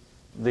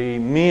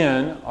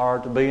men are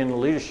to be in the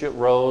leadership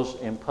roles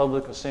in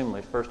public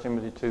assemblies, 1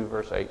 Timothy 2,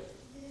 verse 8.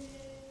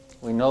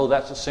 We know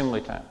that's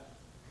assembly time.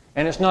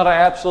 And it's not an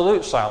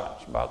absolute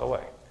silence, by the way.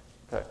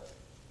 Okay.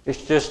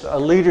 It's just a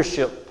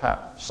leadership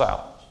type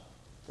silence.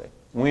 Okay.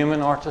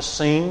 Women are to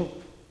sing.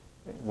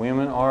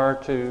 Women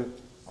are to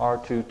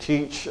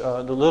teach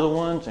the little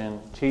ones and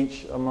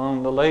teach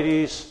among the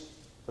ladies,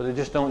 but they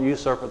just don't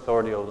usurp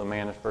authority over the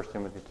man, as 1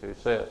 Timothy 2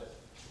 says.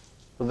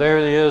 So there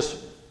it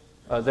is,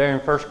 there in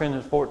 1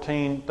 Corinthians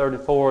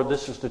 14:34,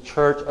 this is the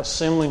church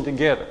assembling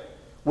together.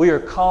 We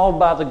are called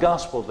by the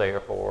gospel,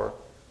 therefore,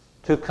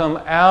 to come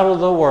out of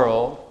the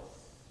world,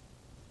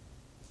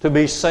 to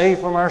be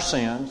saved from our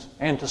sins,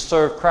 and to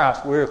serve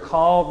Christ. We are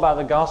called by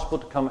the gospel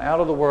to come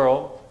out of the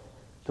world,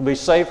 to be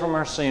saved from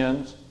our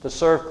sins, to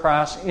serve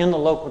Christ in the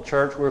local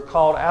church. We're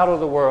called out of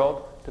the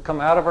world, to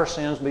come out of our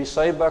sins, be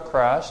saved by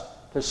Christ,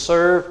 to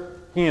serve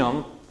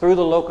Him through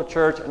the local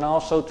church, and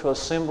also to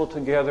assemble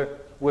together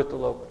with the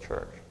local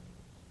church.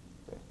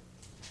 Okay.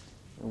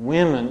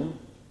 Women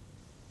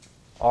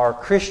are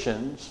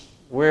Christians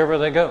wherever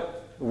they go.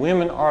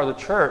 Women are the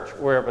church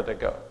wherever they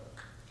go.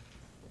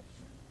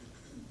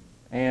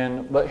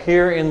 But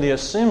here in the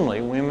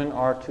assembly, women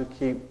are to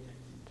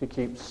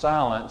keep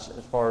silence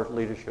as far as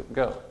leadership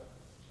goes.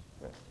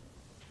 Okay.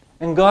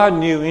 And God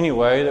knew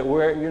anyway that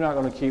you're not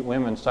going to keep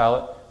women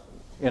silent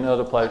in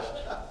other places,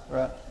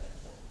 right?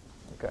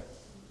 Okay.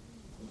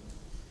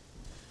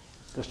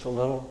 Just a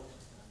little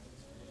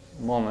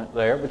moment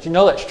there, but you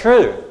know that's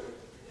true.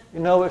 You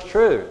know it's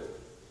true.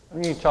 I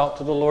mean, you talk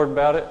to the Lord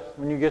about it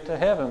when you get to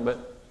heaven, but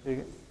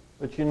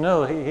you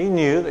know He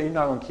knew that He's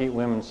not going to keep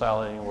women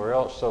silent anywhere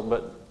else.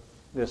 But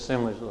the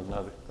assembly is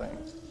another thing.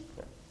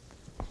 Okay.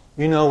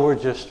 You know, we're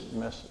just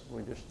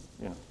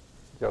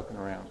joking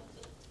around.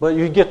 But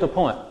you get the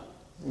point.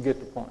 You get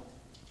the point.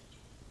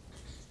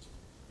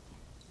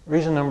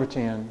 Reason number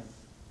 10.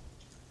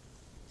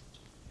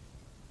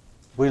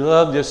 We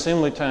love the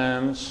assembly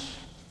times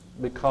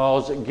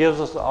because it gives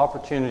us the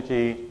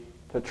opportunity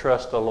to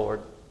trust the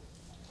Lord.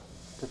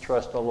 To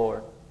trust the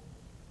Lord.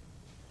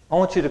 I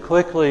want you to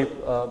quickly,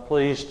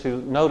 please,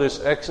 to notice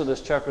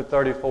Exodus chapter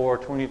 34,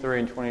 23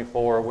 and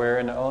 24, where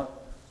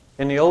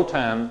in the old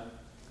time,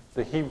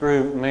 the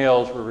Hebrew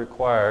males were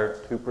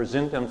required to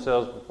present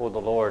themselves before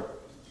the Lord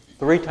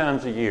 3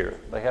 times a year.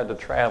 They had to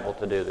travel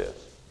to do this.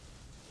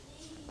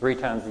 3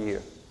 times a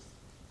year.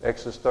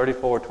 Exodus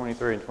 34,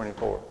 23 and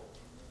 24.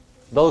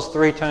 Those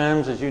 3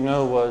 times, as you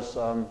know,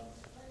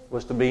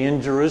 was to be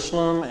in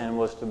Jerusalem and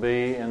was to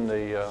be in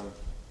the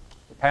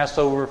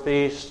Passover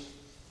feast,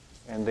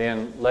 and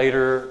then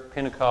later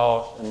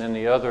Pentecost, and then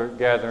the other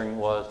gathering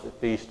was the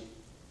Feast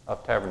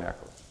of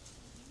Tabernacles.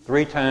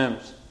 3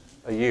 times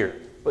a year.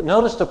 But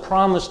notice the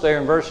promise there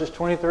in verses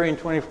 23 and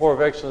 24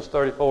 of Exodus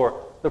 34.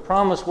 The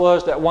promise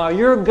was that while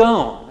you're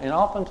gone, and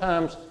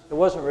oftentimes it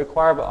wasn't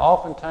required, but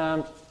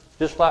oftentimes,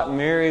 just like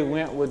Mary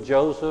went with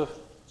Joseph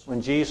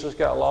when Jesus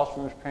got lost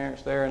from his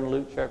parents there in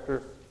Luke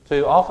chapter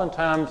 2,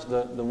 oftentimes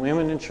the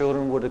women and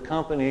children would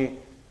accompany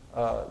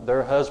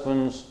their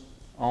husbands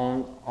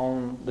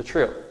on the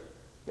trip.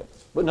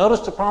 But notice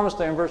the promise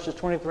there in verses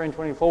 23 and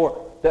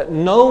 24 that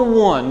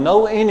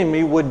no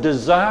enemy would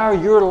desire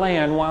your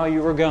land while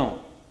you were gone.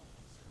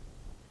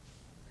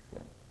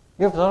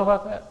 You ever thought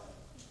about that?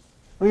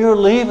 When you're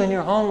leaving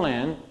your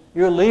homeland,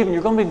 you're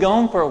going to be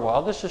gone for a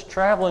while. This is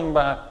traveling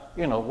by,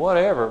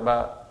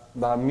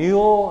 by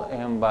mule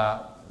and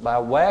by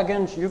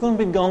wagons. You're going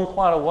to be gone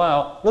quite a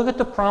while. Look at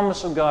the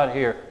promise of God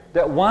here,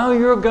 that while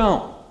you're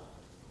gone,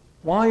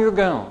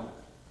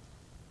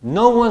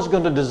 no one's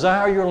going to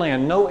desire your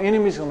land. No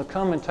enemy's going to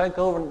come and take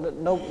over.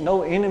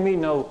 No enemy,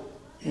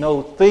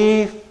 no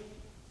thief.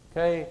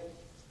 Okay?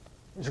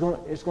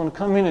 It's going to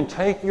come in and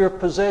take your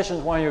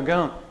possessions while you're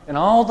gone. And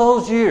all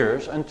those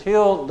years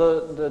until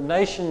the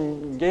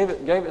nation gave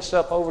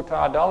itself over to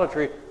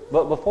idolatry,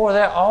 but before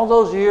that, all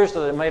those years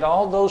that they made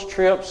all those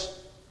trips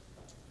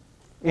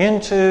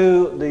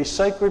into the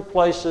sacred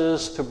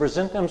places to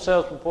present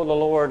themselves before the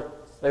Lord,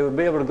 they would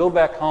be able to go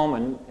back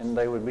home and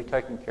they would be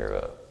taken care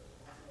of.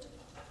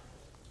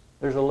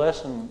 There's a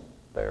lesson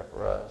there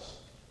for us.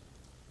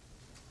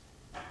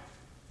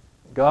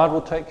 God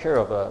will take care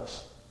of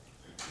us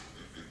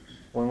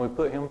when we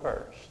put Him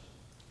first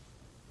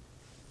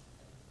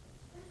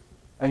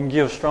and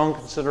give strong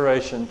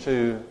consideration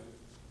to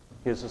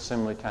His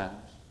assembly times.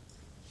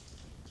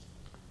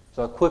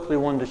 So I quickly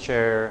wanted to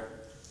share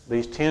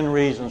these 10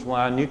 reasons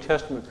why New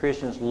Testament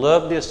Christians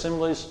love the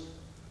assemblies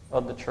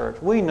of the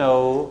church. We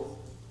know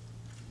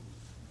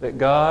that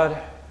God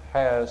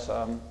has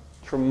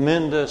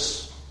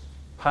tremendous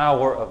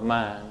power of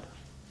mind,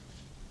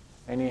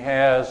 and He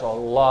has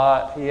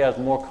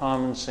more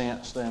common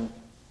sense than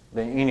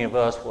any of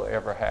us will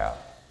ever have.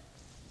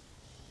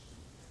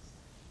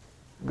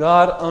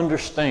 God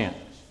understands,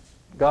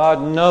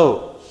 God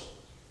knows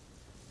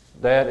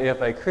that if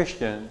a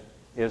Christian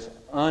is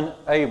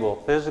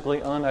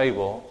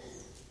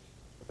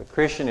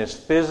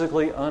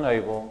physically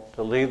unable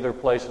to leave their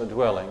place of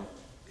dwelling,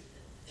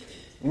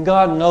 and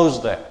God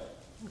knows that.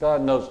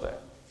 God knows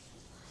that.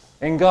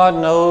 And God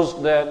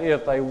knows that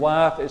if a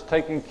wife is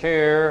taking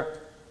care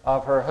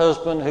of her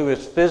husband who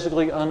is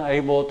physically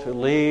unable to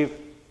leave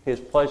his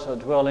place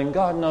of dwelling,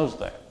 God knows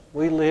that.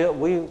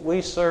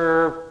 We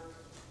serve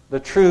the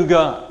true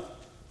God.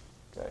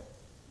 Okay?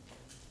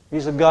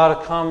 He's a God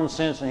of common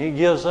sense, and He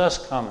gives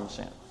us common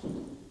sense.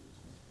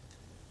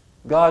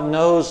 God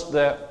knows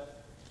that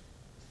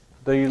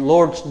the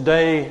Lord's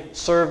Day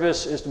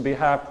service is to be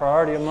high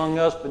priority among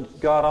us, but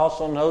God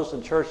also knows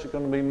the church is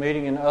going to be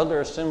meeting in other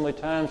assembly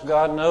times.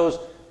 God knows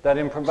that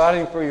in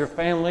providing for your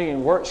family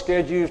and work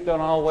schedules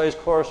don't always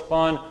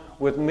correspond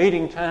with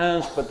meeting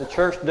times, but the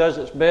church does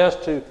its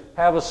best to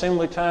have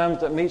assembly times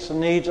that meets the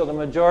needs of the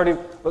majority.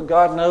 But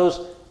God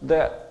knows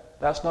that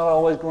that's not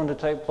always going to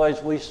take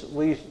place.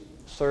 We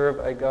serve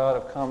a God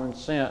of common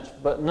sense.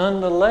 But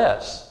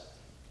nonetheless,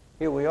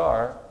 here we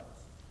are.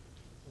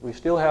 We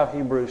still have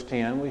Hebrews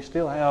 10. We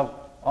still have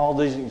all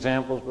these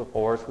examples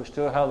before us. We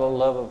still have the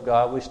love of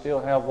God. We still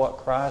have what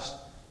Christ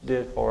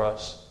did for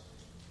us.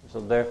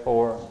 So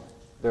therefore,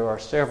 there are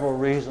several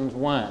reasons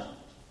why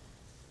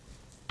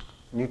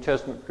New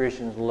Testament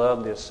Christians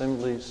love the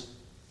assemblies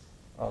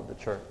of the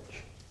church.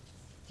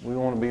 We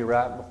want to be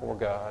right before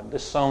God.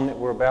 This song that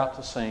we're about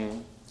to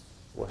sing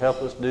will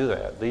help us do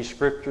that. These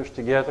scriptures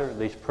together,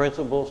 these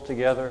principles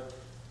together,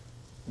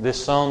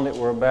 this song that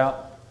we're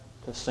about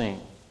to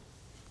sing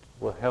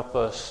will help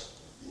us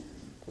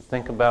to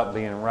think about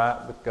being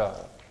right with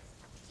God,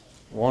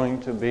 wanting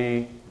to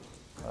be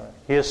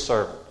His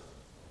servant.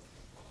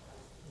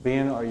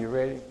 Are you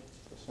ready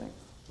to sing?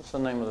 What's the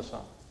name of the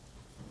song?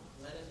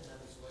 Let Him have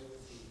His way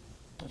with thee.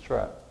 That's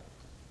right.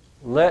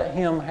 Let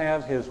Him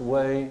have His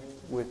way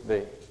with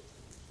thee.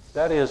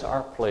 That is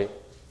our plea.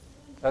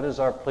 That is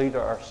our plea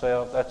to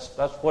ourselves.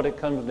 That's what it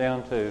comes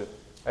down to.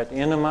 At the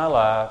end of my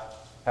life,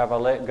 have I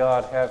let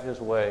God have His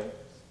way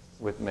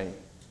with me?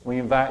 We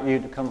invite you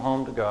to come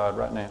home to God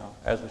right now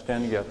as we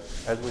stand together,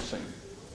 as we sing.